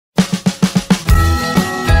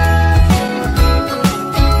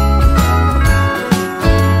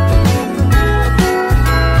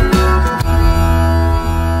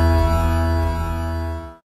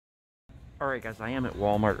Alright guys, I am at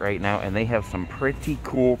Walmart right now and they have some pretty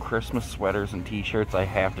cool Christmas sweaters and t-shirts. I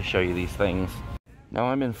have to show you these things. Now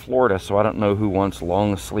I'm in Florida, so I don't know who wants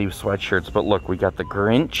long sleeve sweatshirts, but look, we got the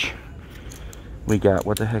Grinch. We got,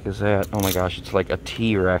 what the heck is that? Oh my gosh, it's like a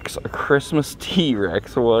T-Rex, a Christmas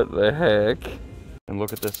T-Rex, what the heck? And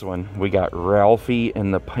look at this one, we got Ralphie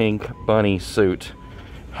in the pink bunny suit.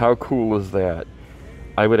 How cool is that?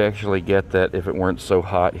 I would actually get that if it weren't so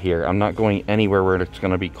hot here. I'm not going anywhere where it's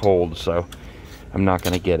going to be cold, so I'm not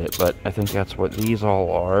going to get it. But I think that's what these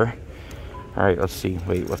all are. Alright, let's see.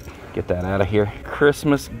 Wait, let's get that out of here.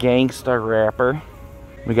 Christmas Gangsta Wrapper.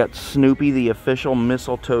 We got Snoopy, the official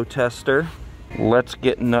mistletoe tester. Let's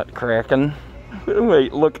get nut cracking.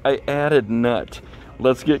 Wait, look, I added nut.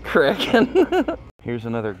 Let's get cracking. Here's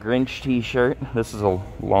another Grinch t-shirt. This is a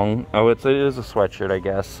long... oh, it is a sweatshirt, I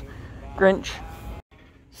guess. Grinch.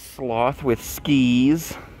 Sloth with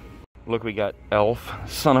skis. Look, we got Elf,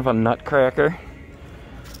 son of a nutcracker.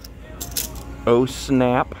 Oh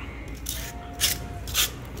snap.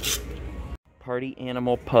 Party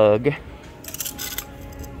animal pug.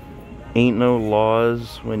 Ain't no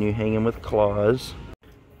laws when you hang 'em with claws.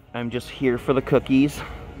 I'm just here for the cookies.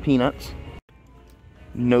 Peanuts.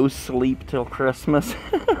 No sleep till Christmas.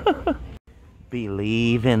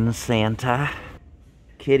 Believe in Santa.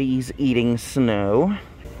 Kitties eating snow.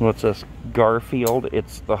 What's this? Garfield.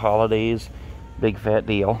 It's the holidays. Big fat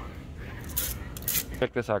deal.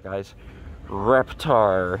 Check this out, guys.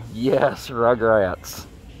 Reptar. Yes, Rugrats.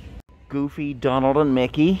 Goofy, Donald and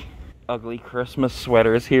Mickey. Ugly Christmas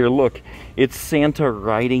sweaters. Here, look. It's Santa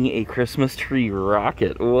riding a Christmas tree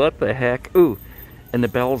rocket. What the heck? Ooh, and the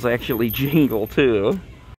bells actually jingle, too.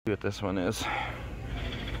 See what this one is.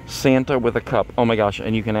 Santa with a cup. Oh my gosh,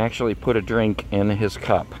 and you can actually put a drink in his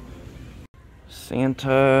cup.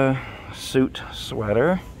 Santa suit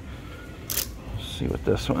sweater. Let's see what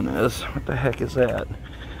this one is. What the heck is that?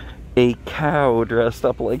 A cow dressed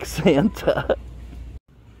up like Santa.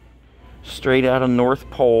 Straight out of North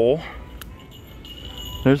Pole.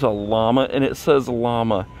 There's a llama, and it says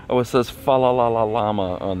llama. Oh, it says fa la la la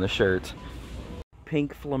llama on the shirt.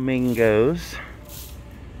 Pink flamingos.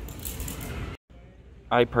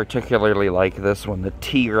 I particularly like this one, the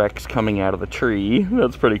T-Rex coming out of the tree.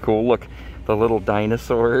 That's pretty cool. Look, the little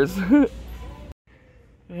dinosaurs.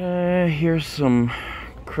 Here's some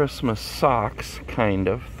Christmas socks, kind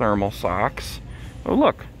of, thermal socks. Oh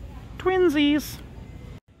look, twinsies.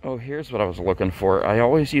 Oh, here's what I was looking for. I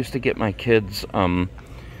always used to get my kids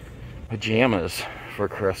pajamas for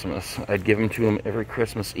Christmas. I'd give them to them every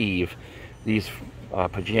Christmas Eve. These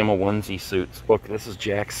pajama onesie suits. Look, this is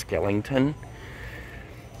Jack Skellington.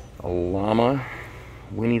 A llama,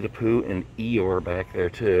 Winnie the Pooh, and Eeyore back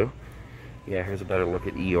there too. Yeah, here's a better look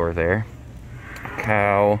at Eeyore there.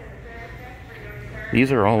 Cow.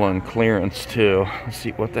 These are all on clearance too. Let's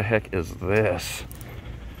see, what the heck is this?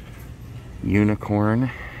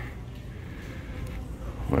 Unicorn.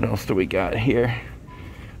 What else do we got here?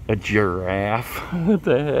 A giraffe. What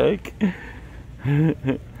the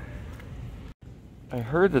heck? I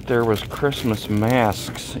heard that there was Christmas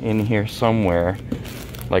masks in here somewhere.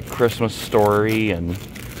 Like Christmas Story and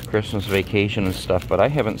Christmas Vacation and stuff, but I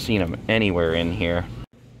haven't seen them anywhere in here.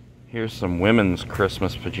 Here's some women's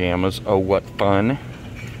Christmas pajamas. Oh, what fun.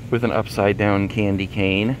 With an upside down candy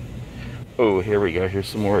cane. Oh, here we go. Here's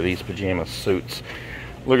some more of these pajama suits.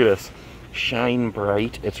 Look at this. Shine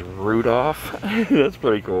Bright. It's Rudolph. That's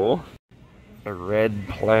pretty cool. A red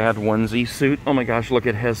plaid onesie suit. Oh my gosh, look,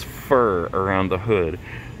 it has fur around the hood.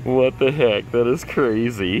 What the heck? That is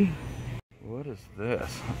crazy. What is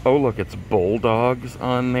this? Oh look, it's bulldogs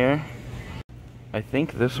on there. I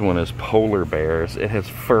think this one is polar bears. It has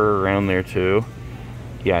fur around there too.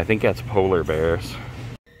 Yeah, I think that's polar bears.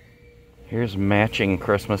 Here's matching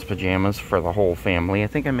Christmas pajamas for the whole family. I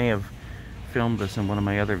think I may have filmed this in one of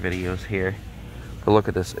my other videos here. But look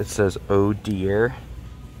at this. It says, oh dear.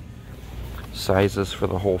 Sizes for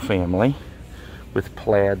the whole family. With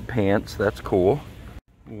plaid pants. That's cool.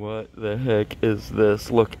 What the heck is this?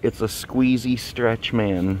 Look, it's a squeezy stretch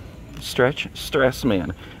man. Stress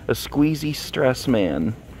man. A squeezy stress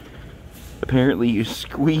man. Apparently you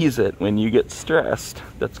squeeze it when you get stressed.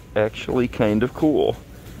 That's actually kind of cool.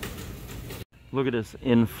 Look at this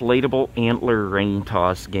inflatable antler ring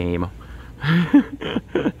toss game.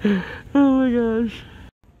 Oh my gosh.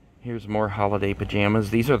 Here's more holiday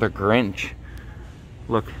pajamas. These are the Grinch.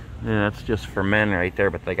 Look, yeah, that's just for men right there,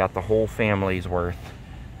 but they got the whole family's worth.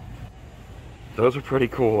 Those are pretty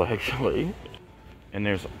cool, actually. And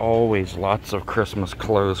there's always lots of Christmas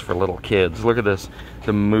clothes for little kids. Look at this.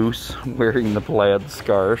 The moose wearing the plaid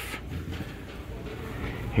scarf.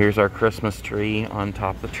 Here's our Christmas tree on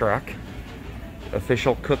top of the truck.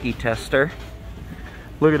 official cookie tester.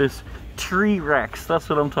 Look at this tree Rex. That's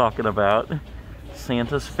what I'm talking about.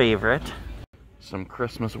 Santa's favorite. Some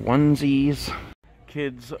Christmas onesies.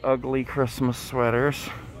 Kids' ugly Christmas sweaters.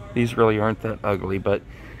 These really aren't that ugly, but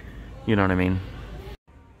you know what I mean.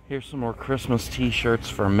 Here's some more Christmas t-shirts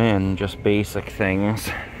for men, just basic things.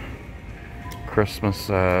 Christmas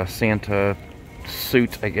Santa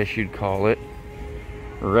suit, I guess you'd call it.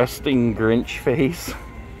 Resting Grinch face.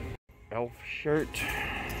 Elf shirt.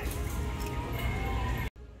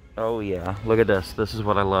 Oh yeah, look at this. This is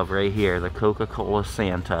what I love right here. The Coca-Cola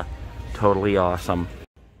Santa. Totally awesome.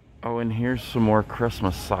 Oh, and here's some more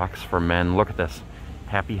Christmas socks for men. Look at this.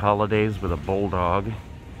 Happy Holidays with a bulldog.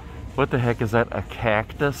 What the heck is that? A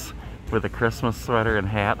cactus with a Christmas sweater and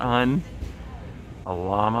hat on? A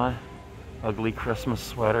llama. Ugly Christmas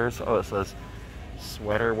sweaters. Oh, it says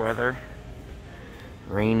sweater weather.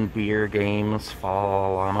 Rain beer games.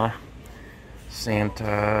 Fall llama.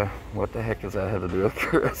 Santa. What the heck does that have to do with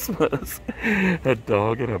Christmas? A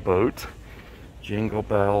dog in a boat. Jingle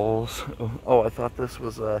bells. Oh, I thought this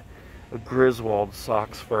was a Griswold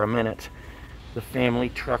socks for a minute. The family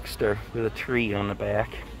truckster with a tree on the back.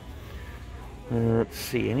 Let's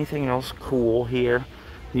see, anything else cool here?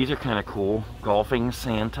 These are kind of cool. Golfing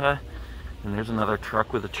Santa. And there's another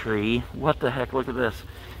truck with a tree. What the heck? Look at this.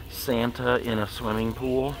 Santa in a swimming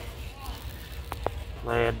pool.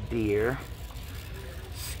 Plaid deer.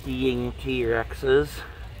 Skiing T-Rexes.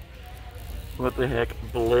 What the heck?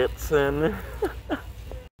 Blitzen.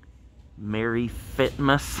 Merry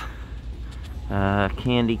Fitmas.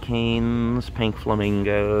 Candy canes. Pink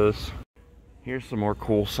flamingos. Here's some more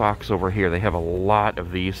cool socks over here. They have a lot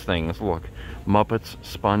of these things. Look, Muppets,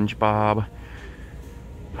 SpongeBob,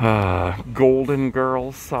 Golden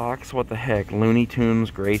Girls socks. What the heck? Looney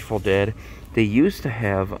Tunes, Grateful Dead. They used to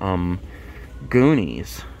have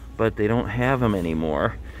Goonies, but they don't have them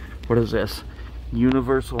anymore. What is this?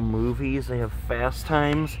 Universal Movies. They have Fast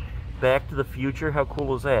Times, Back to the Future. How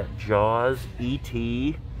cool is that? Jaws,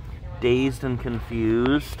 E.T., Dazed and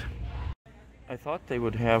Confused. I thought they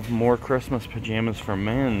would have more Christmas pajamas for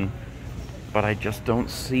men, but I just don't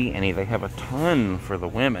see any. They have a ton for the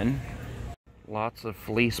women. Lots of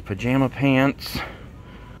fleece pajama pants.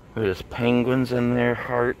 There's penguins in there,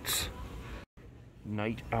 hearts.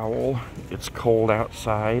 Night owl. It's cold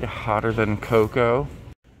outside, hotter than cocoa.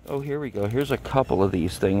 Oh, here we go. Here's a couple of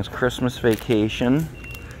these things. Christmas Vacation.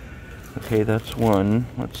 Okay, that's one.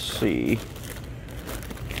 Let's see.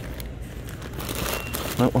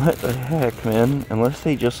 What the heck, man? Unless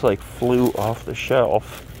they just like flew off the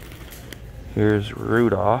shelf. Here's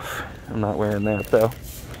Rudolph. I'm not wearing that though.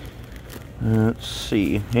 Let's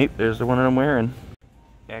see. Hey, there's the one I'm wearing.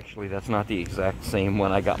 Actually, that's not the exact same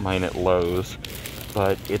one. I got mine at Lowe's.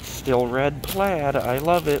 But it's still red plaid. I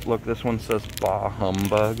love it. Look, this one says Bah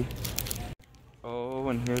Humbug. Oh,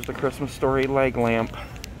 and here's the Christmas Story leg lamp.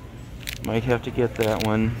 Might have to get that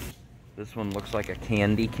one. This one looks like a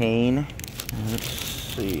candy cane. Let's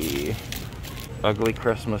see. Ugly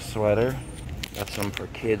Christmas sweater. Got some for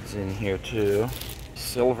kids in here too.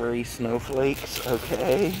 Silvery snowflakes.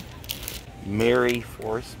 Okay. Merry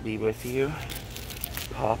Force be with you.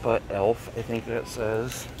 Papa Elf, I think that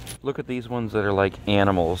says. Look at these ones that are like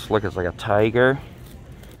animals. Look, it's like a tiger.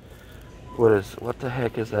 What the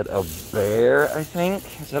heck is that? A bear, I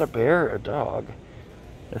think? Is that a bear or a dog?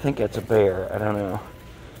 I think that's a bear. I don't know.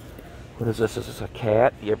 What is this? Is this a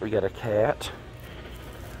cat? You ever get a cat?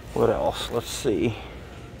 What else? Let's see.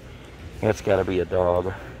 That's gotta be a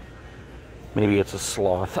dog. Maybe it's a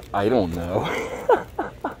sloth. I don't know.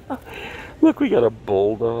 Look, we got a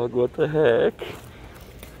bulldog. What the heck?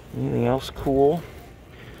 Anything else cool?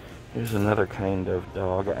 There's another kind of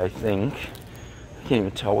dog, I think. I can't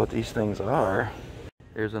even tell what these things are.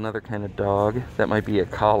 There's another kind of dog. That might be a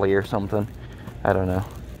collie or something. I don't know.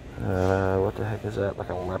 What the heck is that? Like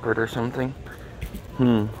a leopard or something?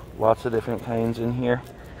 Lots of different kinds in here.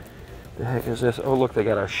 The heck is this? Oh, look, they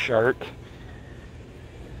got a shark.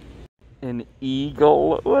 An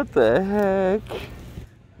eagle. What the heck?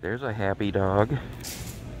 There's a happy dog.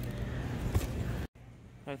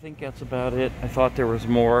 I think that's about it. I thought there was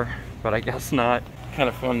more, but I guess not. Kind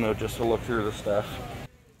of fun though, just to look through the stuff.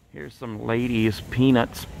 Here's some ladies'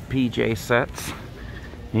 Peanuts PJ sets.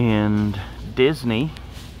 And Disney.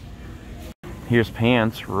 Here's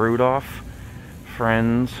pants. Rudolph,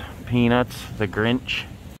 Friends, Peanuts, The Grinch,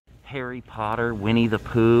 Harry Potter, Winnie the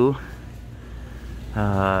Pooh.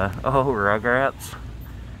 Oh, Rugrats,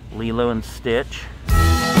 Lilo and Stitch.